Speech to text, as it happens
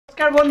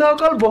नमस्कार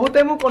बंधुসকল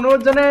बहुते মোক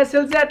অনুৰোধ জনাই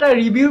আছিল যে এটা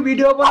ৰিভিউ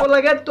ভিডিও বনাব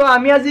লাগে তো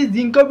আমি আজি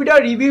জিংকোভিটৰ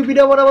ৰিভিউ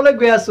ভিডিও বনাবলৈ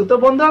গৈ আছো তো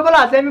বন্ধুসকল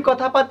আজি আমি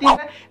কথা পাতিম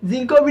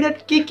জিংকোভিটত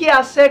কি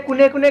আছে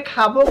কোনে কোনে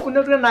খাব কোনে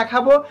কোনে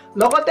নাখাব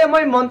লগতে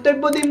মই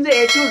মন্তব্য দিম যে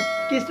এটুৰ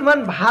কিছুমান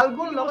ভাল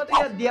গুণ লগতে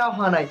দিয়া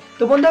হোৱা নাই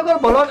তো বন্ধুসকল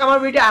বলক আমাৰ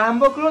ভিডিও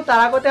আৰম্ভ কৰো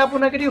তাৰ আগতে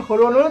আপোনাক এটি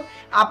সৰু অনুৰোধ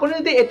আপুনি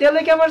যদি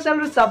এতিয়ালৈকে আমাৰ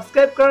চেনেলটো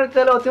সাবস্ক্ৰাইব কৰে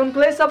তেতিয়াহলে অতি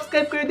সোনকালে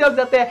সাবস্ক্ৰাইব কৰি দিয়ক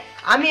যাতে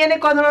আমি এনে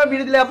ধৰণৰ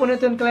ভিডিও দিলে আপুনি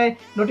অতি সোনকালে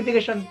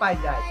নটিফিকেশন পাই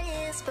যায়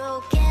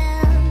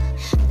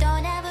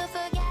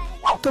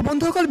तो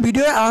बंधुসকল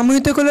ভিডিওৰ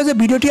আৰম্ভণিতে কলে যে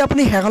ভিডিওটি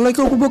আপুনি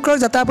হেগলৈকে উপভোগ কৰক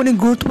যাতে আপুনি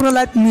গুৰুত্বপূৰ্ণ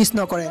লাইট মিছ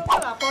নকৰে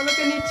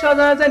আপোনালোকে নিশ্চয়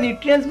জানে যে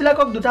নিউট্ৰিয়েন্টছ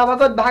বিলাকক দুটা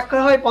ভাগত ভাগ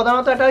কৰা হয়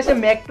প্ৰধানত এটা হৈছে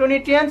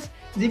ম্যাক্ৰোনিউট্ৰিয়েন্টছ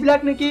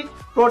যিবিলাক নেকি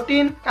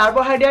protein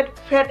carbohydrate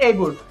fat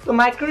এইবোৰ তো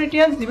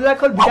মাইক্ৰোনিউট্ৰিয়েন্টছ যিবিলাক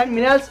হল ভিটামিন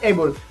মিনাৰেলছ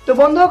এইবোৰ তো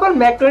বন্ধুসকল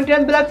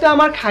ম্যাক্ৰোনিউট্ৰিয়েন্টছ বিলাক তো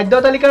আমাৰ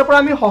খাদ্য তালিকাৰ পৰা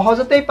আমি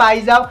সহজতেই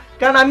পাই যাও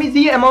কাৰণ আমি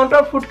যি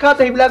এমাউন্টৰ ফুড খাওঁ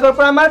সেইবিলাকৰ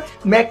পৰা আমাৰ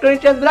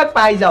ম্যাক্ৰোনিউট্ৰিয়েন্টছ বিলাক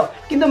পাই যাও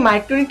কিন্তু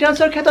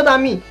মাইক্ৰোনিউট্ৰিয়েন্টছৰ ক্ষেত্ৰত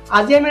আমি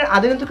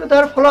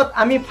আধুনিকতাৰ ফলত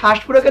আমি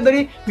ফাষ্ট ফুডকে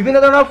ধৰি বিভিন্ন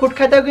ধৰণৰ ফুড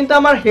খাই থাকো কিন্তু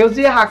আমাৰ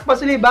হেউজীয়া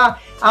শাক-পাচলি বা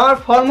আমাৰ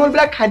ফলমূল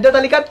বিলাক খাদ্য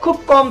তালিকাত খুব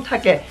কম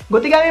থাকে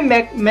গতিকে আমি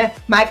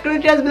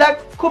মাইক্ৰোনিউট্ৰিয়েন্টছ বিলাক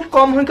খুব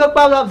কম সংখ্যক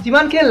পাও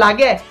যিমানখিনি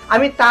লাগে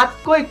আমি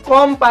তাতকৈ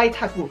কম পাই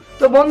থাকো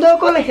তো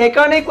বন্ধুসকল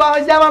হেকাৰণে কোৱা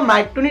হয় যে আমাৰ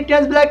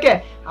মাইক্ৰোনিউট্ৰিয়েন্টছ বিলাকে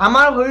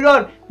আমাৰ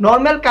শৰীৰৰ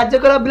নৰমাল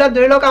কাৰ্যকলাপ বিলাক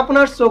ধৰি লওক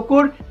আপোনাৰ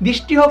চকুৰ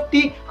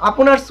দৃষ্টিশক্তি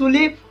আপোনাৰ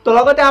চুলি তো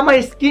লগতে আমাৰ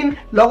স্কিন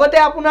লগতে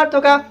আপোনাৰ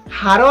থকা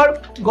হাড়ৰ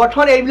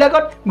গঠন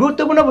এইবিলাকত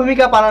গুৰুত্বপূৰ্ণ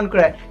ভূমিকা পালন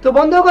কৰে তো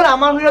বন্ধুসকল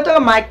আমাৰ শৰীৰত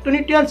থকা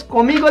মাইক্ৰোনিউট্ৰিয়েন্টছ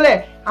কমি গলে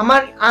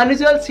আমাৰ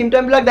আনইউজুৱেল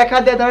সিম্পটম বিলাক দেখা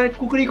দিয়ে ধৰ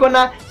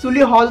কুকুৰিকণা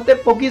চুলি হলতে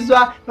পকি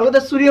যোৱা লগতে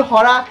চুলি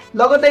হৰা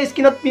লগতে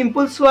স্কিনত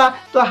পিম্পলছ হোৱা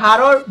তো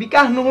হাড়ৰ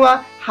বিকাশ নোহোৱা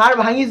হাড়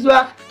ভাঙি যোৱা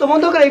তো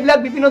বন্ধুসকল এইবিলাক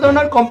বিভিন্ন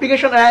ধৰণৰ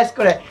কমপ্লিকেশন আৰাইজ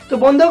কৰে তো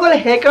বন্ধুসকল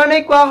হেকাৰণে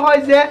কোৱা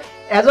হয় যে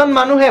এজন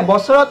মানুহে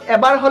বছৰত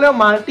এবাৰ হলেও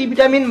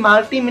মাল্টিভিটামিন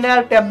মাল্টি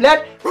মিনাৰেল টেবলেট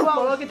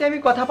লগতে আমি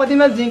কথা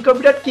পাতিম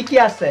জিংকোভিটত কি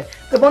আছে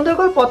তো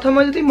বন্ধুসকল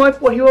প্ৰথমে যদি মই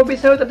পঢ়িব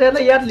বিচাৰো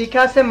তেতিয়াহলে ইয়াত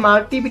লিখা আছে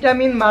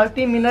multivitamin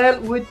multi mineral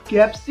with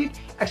গ্ৰেপসিড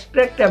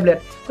extract tablet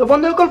তো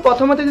বন্ধুসকল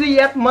প্ৰথমতে যদি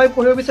ইয়াত মই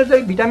পঢ়িব বিচাৰো যে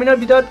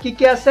ভিটামিনৰ ভিতৰত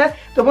কি আছে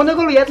তো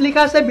বন্ধুসকল ইয়াত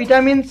লিখা আছে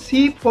ভিটামিন সি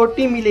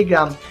 40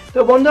 মিলিগ্ৰাম তো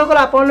বন্ধুসকল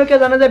আপোনালোকে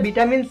জানে যে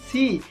ভিটামিন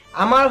সি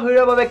আমাৰ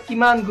শৰীৰৰ বাবে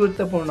কিমান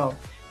গুৰুত্বপূৰ্ণ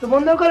তো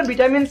বন্ধুসকল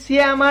ভিটামিন সি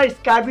আমাৰ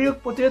স্কাৰ্বি ৰোগ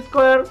প্ৰতিৰোধ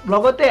কৰাৰ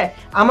লগতে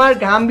আমাৰ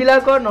ঘাম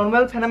বিলাকৰ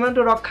নৰমাল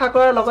ফেনোমেনটো ৰক্ষা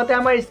কৰাৰ লগতে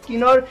আমাৰ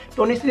স্কিনৰ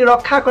টনিচিটি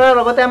ৰক্ষা কৰাৰ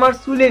লগতে আমাৰ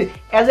চুলিৰ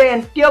এজ এ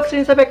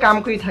এন্টিঅক্সিডেন্ট হিচাপে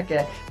কাম কৰি থাকে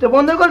তো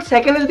বন্ধুসকল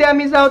সেকেন্ড যদি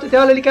আমি যাও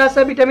তেতিয়াহলে লিখা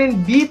আছে vitamin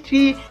B3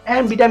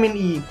 and vitamin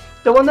E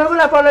তো বন্ধুসকল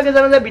আপোনালোকে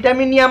জানে যে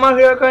ভিটামিন ই আমাৰ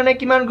শৰীৰৰ কাৰণে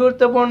কিমান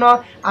গুৰুত্বপূৰ্ণ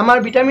আমাৰ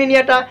ভিটামিন ই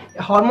এটা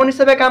হৰমন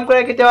হিচাপে কাম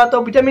কৰে কেতিয়াবা তো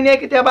ভিটামিন ই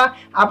কেতিয়াবা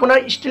আপোনাৰ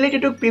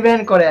স্টেৰিলিটিটোক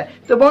প্ৰিভেন্ট কৰে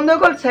তো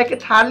বন্ধুসকল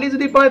থাৰ্ডলি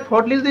যদি মই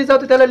ফৰ্থলি যদি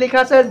যাও তেতিয়াহলে লিখা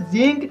আছে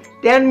জিংক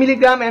 10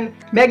 মিলিগ্ৰাম এন্ড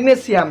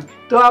ম্যাগনেসিয়াম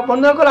তো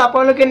বন্ধুসকল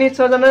আপোনালোকে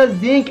নিশ্চয় জানে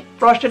জিংক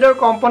প্ৰস্টেটৰ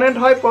কম্পোনেন্ট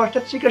হয়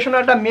প্ৰস্টেট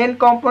সিক্ৰেশনৰ এটা মেইন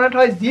কম্পোনেন্ট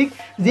হয়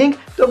জিংক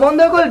তো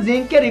বন্ধুসকল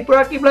জিংকে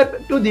ৰিপ্ৰডাক্টিভ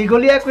লাইফটো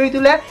দীঘলীয়া কৰি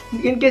তোলে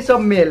ইন কেস অফ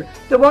মেল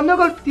তো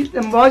বন্ধুসকল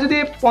মই যদি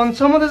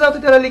পঞ্চমতে যাও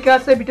তেতিয়াহলে লিখা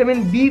আছে vitamin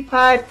B5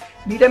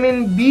 vitamin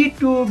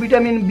B2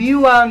 vitamin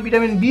B1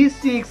 vitamin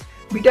B6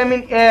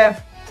 vitamin A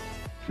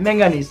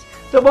manganese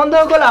তো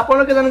বন্ধুসকল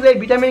আপোনালোকে জানে যে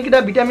ভিটামিন কিটা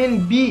ভিটামিন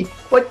বি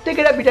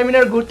প্ৰত্যেকটা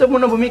ভিটামিনৰ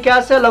গুৰুত্বপূৰ্ণ ভূমিকা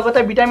আছে লগতে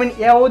ভিটামিন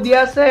এও দিয়া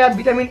আছে ইয়াত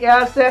ভিটামিন এ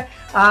আছে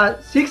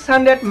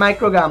 600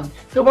 মাইক্ৰোগ্ৰাম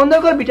তো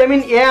বন্ধুসকল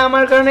ভিটামিন এ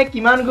আমাৰ কাৰণে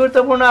কিমান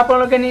গুৰুত্বপূৰ্ণ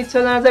আপোনালোকে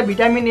নিশ্চয় জানে যে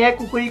ভিটামিন এ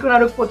কুকুৰিকণা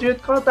ৰোগ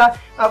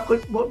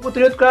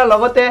প্ৰতিৰোধ কৰাৰ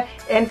লগতে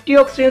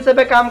এন্টিঅক্সিডেন্ট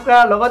হিচাপে কাম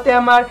কৰা লগতে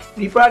আমাৰ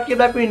ৰিপ্ৰডাক্টিভ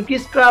লাইফ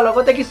ইনক্ৰিজ কৰা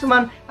লগতে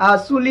কিছুমান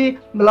চুলি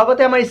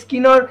লগতে আমাৰ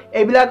স্কিনৰ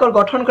এইবিলাকৰ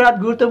গঠন কৰাত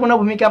গুৰুত্বপূৰ্ণ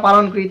ভূমিকা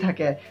পালন কৰি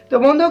থাকে তো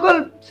বন্ধুসকল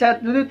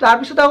যদি তাৰ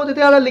পিছত আকৌ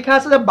তেতিয়াহলে লিখা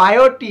আছে যে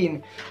বায়োটিন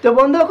তো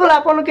বন্ধুসকল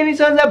আপোনালোকে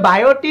নিশ্চয় যে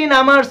বায়োটিন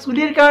আমাৰ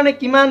চুলিৰ কাৰণে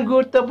কিমান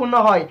গুৰুত্বপূৰ্ণ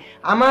হয়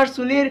আমাৰ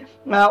চুলিৰ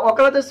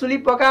অকালতে চুলি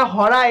পকা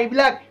হৰা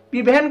এইবিলাক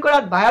প্ৰিভেন্ট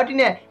কৰাত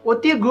বায়োটিনে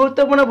অতি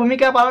গুৰুত্বপূৰ্ণ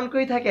ভূমিকা পালন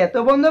কৰি থাকে তো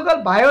বন্ধুসকল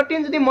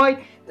বায়োটিন যদি মই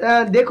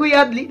দেখো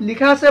ইয়াত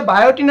লিখা আছে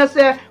বায়োটিন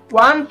আছে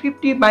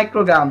 150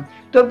 মাইক্ৰোগ্ৰাম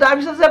তো তাৰ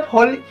পিছত আছে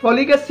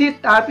ফলিক এসিড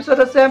তাৰ পিছত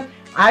আছে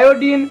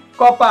আয়োডিন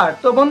কপাৰ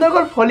তো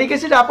বন্ধুসকল ফলিক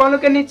এসিড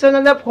আপোনালোকে নিশ্চয়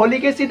জানে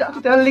ফলিক এসিড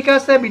তেতিয়াহলে লিখা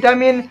আছে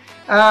ভিটামিন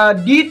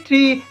D3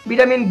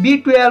 ভিটামিন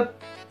B12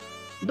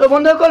 তো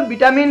বন্ধুসকল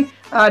ভিটামিন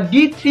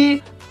D3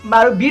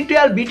 আৰু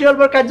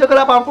B12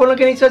 কাৰ্যকলাপ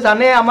আপোনালোকে নিশ্চয়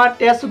জানে আমাৰ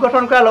তেজ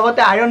গঠন কৰা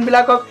লগতে আয়ৰন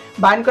বিলাকক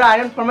বাইন্ড কৰা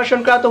আয়ৰন ফৰ্মেশন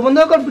কৰা তো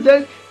বন্ধুসকল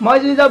মই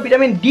যদি যাও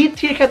ভিটামিন D3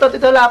 ক্ষেত্ৰত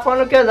তেতিয়াহলে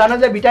আপোনালোকে জানে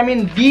যে ভিটামিন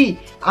D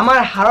আমাৰ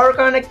হাড়ৰ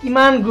কাৰণে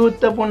কিমান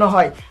গুৰুত্বপূৰ্ণ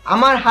হয়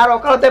আমাৰ হাড়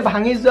অকালতে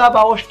ভাঙি যোৱা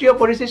বা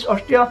অস্টিওপৰিচিছ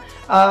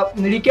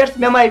ৰিকেটছ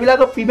বেমাৰ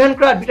এইবিলাকক প্ৰিভেন্ট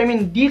কৰাত ভিটামিন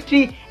D3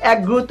 এক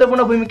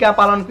গুৰুত্বপূৰ্ণ ভূমিকা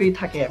পালন কৰি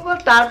থাকে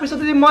তাৰ পিছত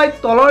যদি মই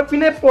তলৰ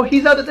পিনে পঢ়ি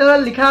যাও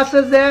তেতিয়াহলে লিখা আছে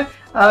যে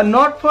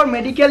not for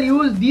medical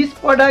use this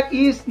product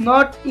is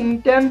not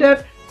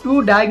intended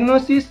to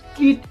diagnose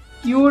treat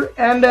cure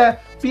and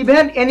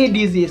prevent any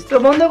disease তো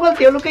বন্ধুসকল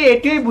তেওঁলোকে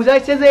এটোই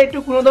বুজাইছে যে এটো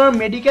কোনো ধৰণৰ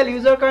মেডিকেল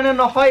ইউজৰ কাৰণে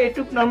নহয়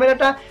এটো নৰমাল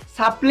এটা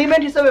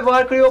সাপ্লিমেন্ট হিচাপে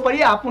ব্যৱহাৰ কৰিব পাৰি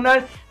আপোনাৰ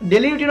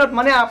ডেইলি ৰুটিনত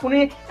মানে আপুনি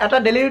এটা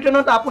ডেইলি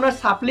ৰুটিনত আপোনাৰ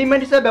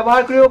সাপ্লিমেন্ট হিচাপে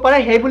ব্যৱহাৰ কৰিব পাৰে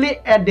সেই বুলি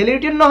ডেইলি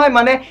ৰুটিন নহয়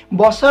মানে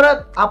বছৰত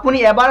আপুনি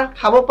এবাৰ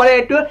খাব পাৰে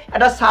এটো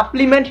এটা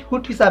সাপ্লিমেন্ট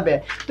ফুড হিচাপে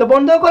তো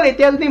বন্ধুসকল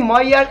এতিয়া যদি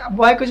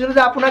মই কৈছিলো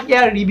যে আপোনাক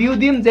ইয়াৰ ৰিভিউ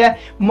দিম যে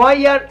মই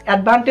ইয়াৰ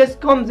এডভান্টেজ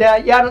কম যে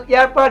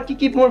ইয়াৰ পৰা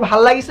কি মোৰ ভাল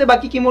লাগিছে বা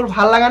কি মোৰ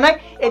ভাল লাগা নাই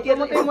এতিয়া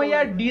মই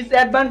ইয়াৰ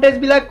ডিসএডভান্টেজ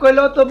বিলাক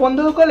কইলো তো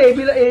বন্ধুসকল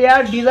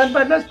ইয়াৰ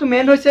ডিসএডভান্টেজ তো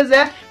মেইন হৈছে যে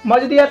মই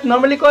যদি ইয়াত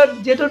নৰমালি কয়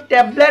যেটো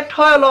ট্যাবলেট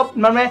হয়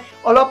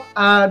অলপ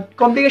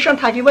কমপ্লিকেশন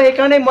থাকিব এই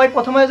কাৰণে মই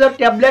প্ৰথমে যে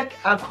ট্যাবলেট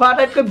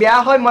খোৱাটাইতকৈ বেয়া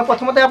হয় মই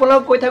প্ৰথমতে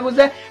আপোনালোকক কৈ থাকো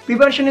যে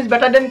প্ৰিভেনশন ইজ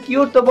বেটাৰ দেন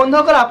কিউৰ তো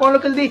বন্ধুসকল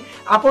আপোনালোকে যদি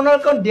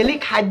আপোনালোকৰ ডেইলি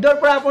খাদ্যৰ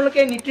পৰা আপোনালোকে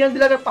নিউট্ৰিয়েন্টছ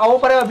বিলাক পাব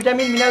পাৰে বা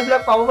ভিটামিন মিনাৰেলছ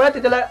বিলাক পাব পাৰে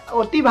তেতিয়ালে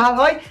অতি ভাল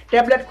হয়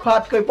ট্যাবলেট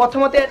খোৱাতকৈ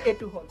প্ৰথমতে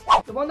এটো হ'ল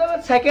তো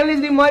বন্ধুসকল সেকেন্ডলি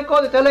যদি মই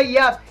কওঁ তেতিয়ালে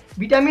ইয়াত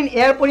ভিটামিন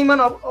এ এর পরিমাণ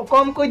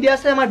কম কই দিয়া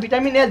আছে আমার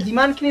ভিটামিন এ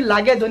যিমানখিনি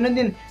লাগে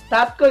দৈনন্দিন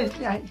তাতকৈ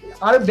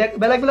আর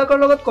বেলেগবিলাকৰ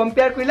লগত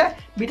কম্পেয়াৰ কৰিলে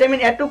ভিটামিন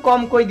এ টো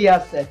কম কই দিয়া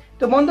আছে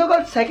তো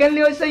বন্ধুসকল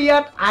সেকেন্ডলি হৈছে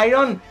ইয়াত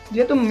আয়রন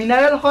যেহেতু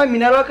মিনারেল হয়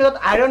মিনাৰেলৰ ক্ষেত্ৰত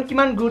আয়ৰন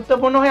কিমান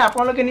গুৰুত্বপূৰ্ণ হয়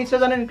আপোনালোকে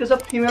নিশ্চয় জানে ইনকেস অফ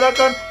ফিমেলৰ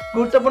ক্ষেত্ৰত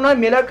গুৰুত্বপূৰ্ণ হয়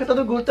মেলৰ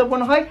ক্ষেত্ৰতো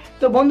গুৰুত্বপূৰ্ণ হয়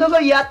তো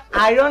বন্ধুসকল ইয়াত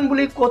আয়রন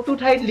বুলি কতো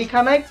ঠাইত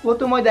লিখা নাই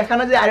কতো মই দেখা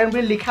নাই যে আয়রন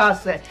বুলি লিখা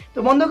আছে তো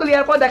বন্ধুসকল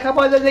ইয়াৰ পৰা দেখা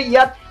পোৱা যায় যে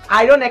ইয়াত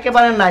আয়ৰন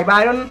একেবাৰে নাই বা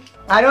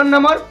আয়ৰন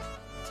নামৰ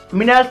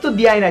মিনারেলস তো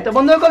দিয়াই নাই তো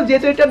বন্ধুসকল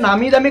যেহেতু এটা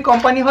নামি দামি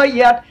কোম্পানি হয়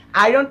ইয়াত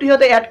আয়রন টো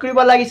হতে এড কৰিব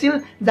লাগিছিল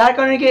যাৰ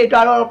কাৰণে কি এটা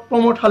আৰু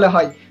প্ৰমোট হলে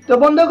হয় তো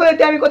বন্ধুসকল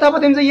এতিয়া আমি কথা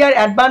পাতিম যে ইয়াৰ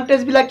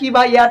এডভান্টেজ বিলাক কি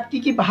বা ইয়াত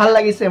কি ভাল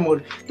লাগিছে মোৰ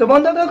তো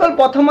বন্ধুসকল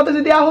প্ৰথমতে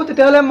যদি আহো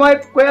তেতিয়ালে মই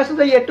কৈ আছো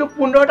যে এটো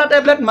 15টা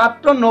ট্যাবলেট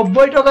মাত্ৰ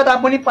 90 টকাত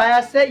আপুনি পাই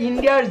আছে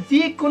ইন্ডিয়াৰ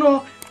যি কোনো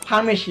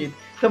ফাৰ্মেসি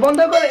তো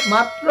বন্ধুসকল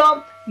মাত্ৰ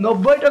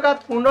 90 টাকাত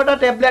 15টা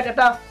ট্যাবলেট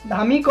এটা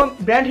দামি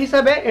ব্ৰ্যান্ড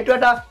হিসাবে এটো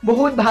এটা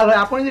বহুত ভাল হয়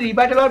আপুনি যদি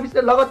ৰিভাইটালৰ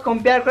লগত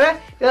কম্পেয়াৰ কৰে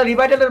এটা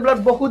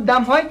ৰিভাইটালৰ বহুত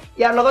দাম হয়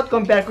ইয়াৰ লগত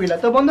কম্পেয়াৰ কৰিলে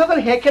তো বন্ধুসকল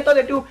হে ক্ষেত্ৰত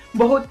এটো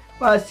বহুত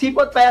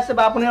চিপত পাই আছে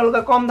বা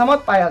আপোনালোকে কম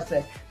দামত পাই আছে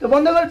তো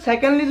বন্ধুসকল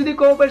সেকেন্ডলি যদি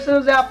কব পাৰিছো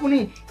যে আপুনি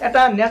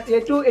এটা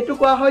এটো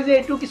কোৱা হয় যে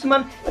এটো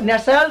কিছুমান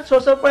ন্যাচাৰাল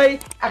সোৰ্সৰ পৰা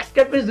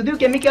এক্সট্ৰাক্ট কৰি যদিও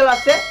কেমিক্যাল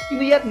আছে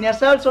কিন্তু ইয়াত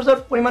ন্যাচাৰাল সোৰ্সৰ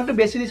পৰিমাণটো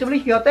বেছি দিছে বুলি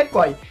হিয়তে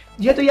কয়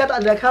যেহেতু ইয়াত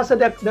লেখা আছে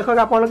দেখক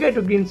আপোনালোকে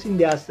এটো গ্ৰীন চিন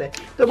দিয়া আছে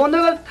তো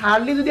বন্ধুসকল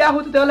থাৰ্ডলি যদি আহো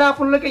তেতিয়ালে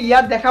আপোনালোকে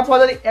ইয়াত দেখা পোৱা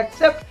যায়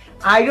এক্সেপ্ট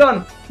আয়ৰন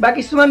বা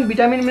কিছুমান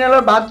ভিটামিন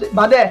মিনাৰেলৰ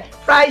বাদে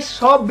প্ৰায়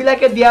সব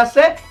বিলাকে দিয়া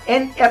আছে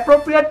এন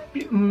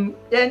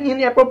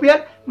এপ্ৰোপ্ৰিয়েট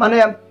মানে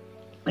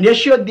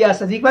ৰেশিও দিয়া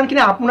আছে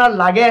যিমানখিনি আপোনাৰ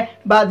লাগে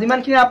বা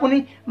যিমানখিনি আপুনি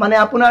মানে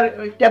আপোনাৰ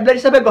ট্যাবলেট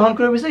হিচাপে গ্ৰহণ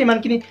কৰিব বিচাৰে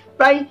ইমানখিনি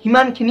প্ৰায়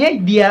হিমানখিনিয়ে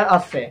দিয়া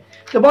আছে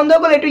তো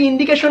বন্ধুসকল এটো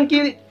ইন্ডিকেশন কি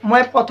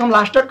মই প্ৰথম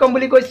লাষ্টত কম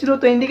বুলি কৈছিলো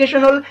তো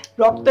ইন্ডিকেশন হল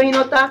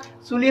ৰক্তহীনতা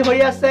চুলি হৈ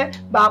আছে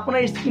বা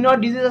আপোনাৰ স্কিনৰ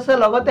ডিজিজ আছে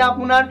লগতে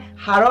আপোনাৰ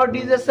হাড়ৰ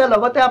ডিজিজ আছে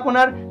লগতে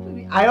আপোনাৰ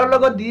আয়ৰ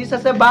লগত ডিজিজ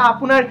আছে বা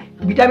আপোনাৰ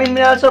ভিটামিন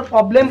মিনাৰেলছৰ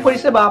প্ৰবলেম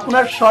পৰিছে বা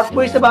আপোনাৰ শৰ্ট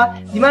পৰিছে বা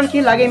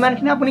যিমানখিনি লাগে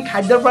ইমানখিনি আপুনি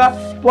খাদ্যৰ পৰা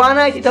পোৱা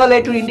নাই তেতিয়ালে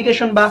এটো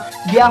ইন্ডিকেশন বা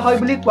দিয়া হয়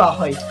বুলি কোৱা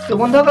হয় তো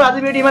বন্ধুসকল আজি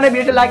ভিডিও মানে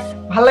ভিডিওটো লাইক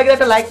ভাল লাগিলে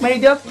এটা লাইক মাৰি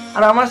দিয়ক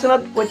আৰু আমাৰ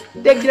চেনেলত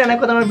প্ৰত্যেক দিন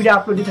এনেকুৱা ধৰণৰ ভিডিও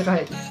আপলোড দি থকা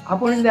হয়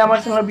আপুনি যদি আমাৰ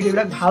চেনেলৰ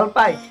ভিডিওবিলাক ভাল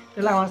পায়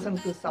তেতিয়ালে আমাৰ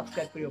চেনেলটো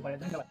সাবস্ক্ৰাইব কৰিব পাৰে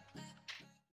ধন্যবাদ